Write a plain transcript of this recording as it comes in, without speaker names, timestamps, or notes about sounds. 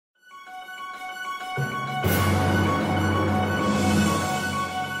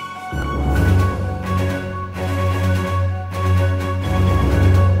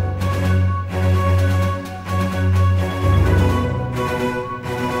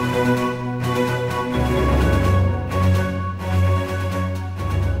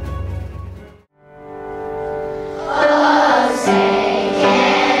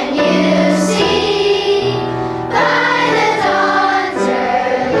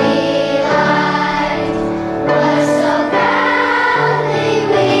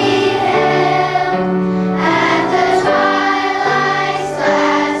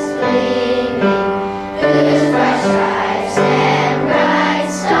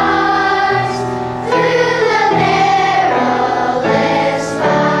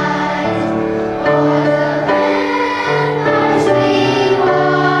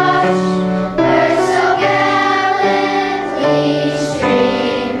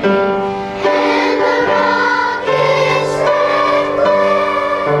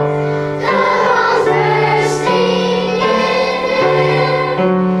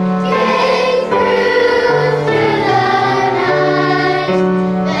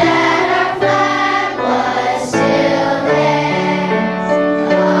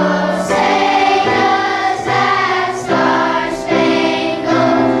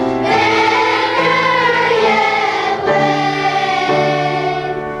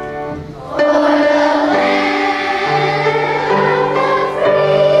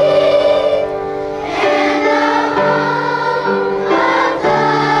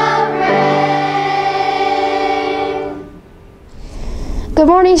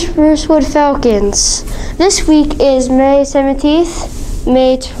morning, Sprucewood Falcons. This week is May 17th,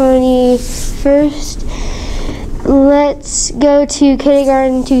 May 21st. Let's go to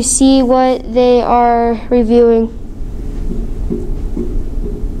kindergarten to see what they are reviewing.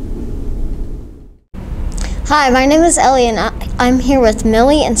 Hi, my name is Ellie and I'm here with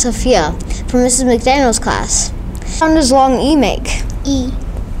Millie and Sophia from Mrs. McDaniel's class. What does long E make? E.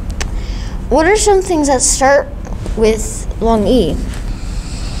 What are some things that start with long E?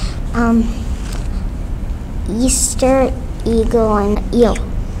 Easter, eagle, and eel.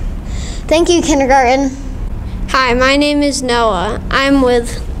 Thank you, kindergarten. Hi, my name is Noah. I'm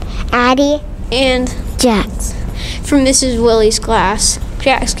with Addie and Jax. from Mrs. Willie's class.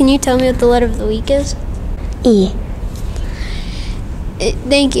 Jax, can you tell me what the letter of the week is? E.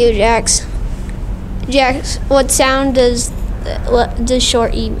 Thank you, Jax. Jax, what sound does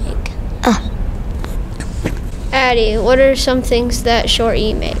short E make? Addie, what are some things that short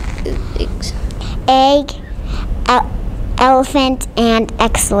E makes? Egg, elephant, and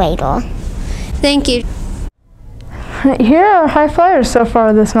exclamation. Thank you. Here are our high flyers so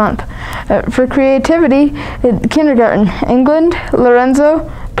far this month. For creativity, kindergarten, England,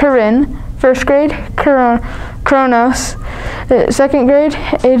 Lorenzo, Corinne. First grade, Kronos. Second grade,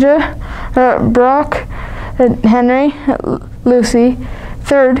 Aja, Brock, Henry, Lucy.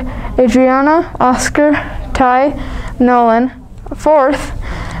 Third, Adriana, Oscar, Ty, Nolan. Fourth,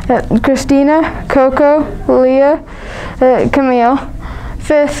 Christina, Coco, Leah, Camille.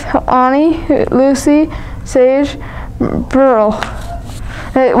 Fifth, Ani, Lucy, Sage, Pearl.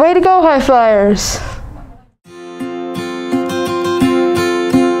 Way to go, high flyers!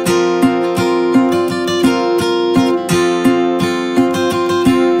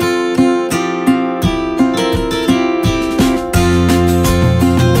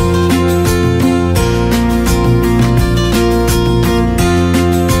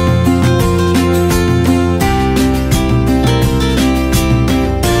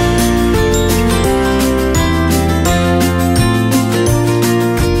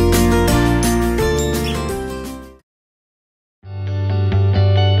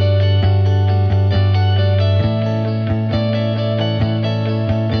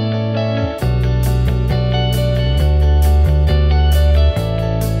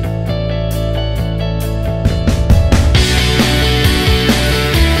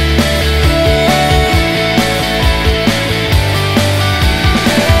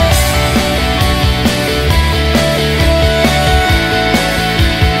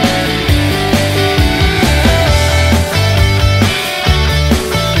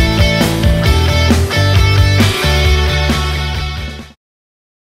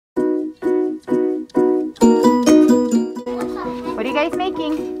 What are you guys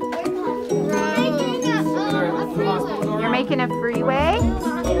making? You're making a freeway?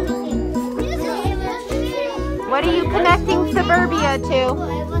 What are you connecting suburbia to?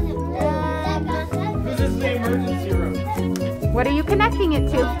 This is the emergency room. What are you connecting it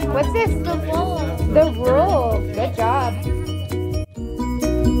to? What's this? The roof. The roof. Good job.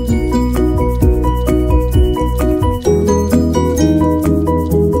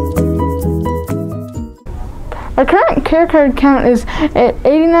 Our current care card count is at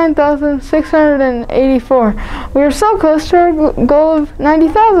 89,684. We are so close to our goal of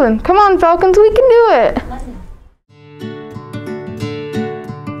 90,000. Come on, Falcons, we can do it!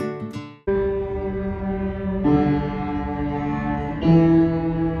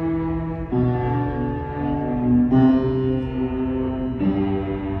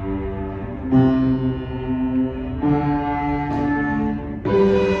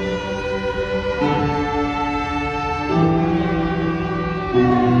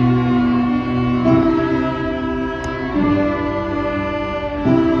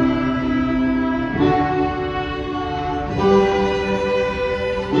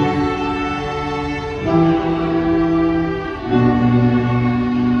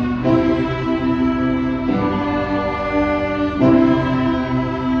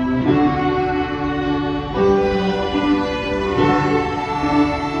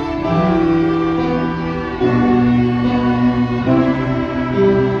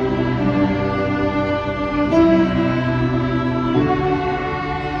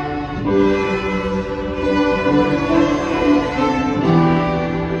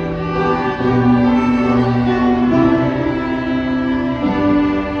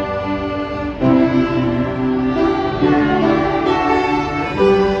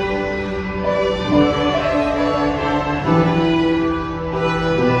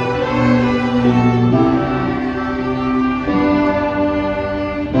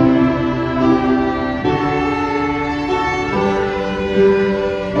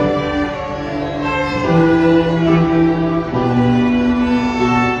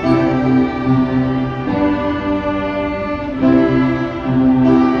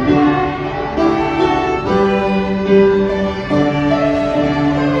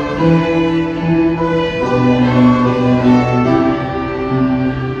 Now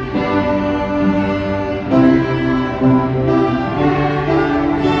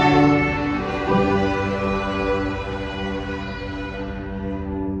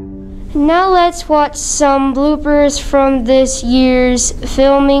let's watch some bloopers from this year's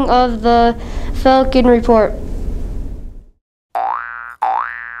filming of the Falcon Report.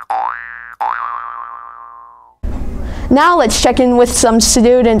 Now let's check in with some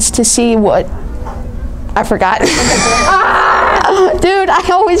students to see what... I forgot. Dude, I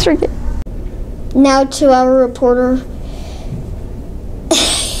always forget. Now to our reporter.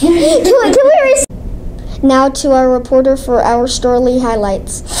 Now to our reporter for our story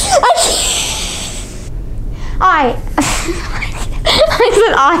highlights. I.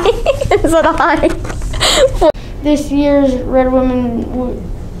 I said I. This year's Red Women.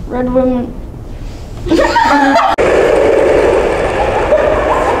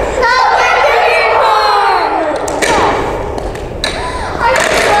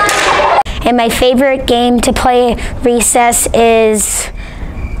 And my favorite game to play recess is...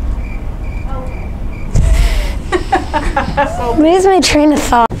 Where's my train of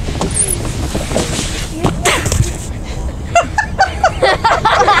thought?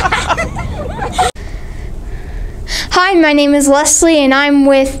 Hi, my name is Leslie and I'm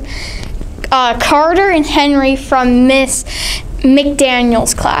with Carter and Henry from Miss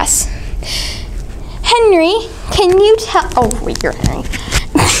McDaniel's class. Henry, can you tell... Oh, wait, you're Henry.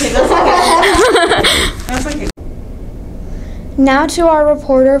 That's okay. Now to our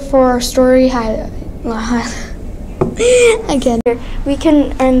reporter for our story highlight. Again. We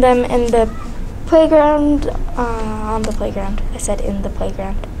can earn them in the playground, on the playground. I said in the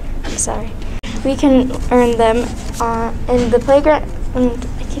playground. I'm sorry. We can earn them in the playground, and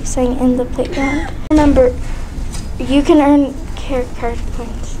I keep saying in the playground. Remember, you can earn care card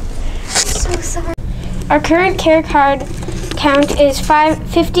points. So sorry. Our current care card count is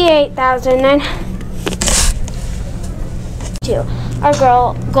 58,009. Our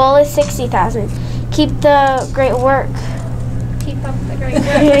goal is 60,000. Keep the great work. Keep up the great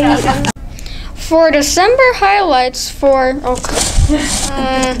work. For December highlights for...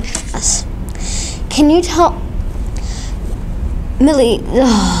 Can you tell Millie?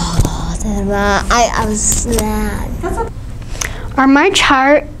 I was mad. Our March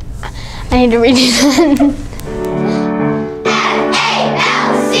heart. I need to read it.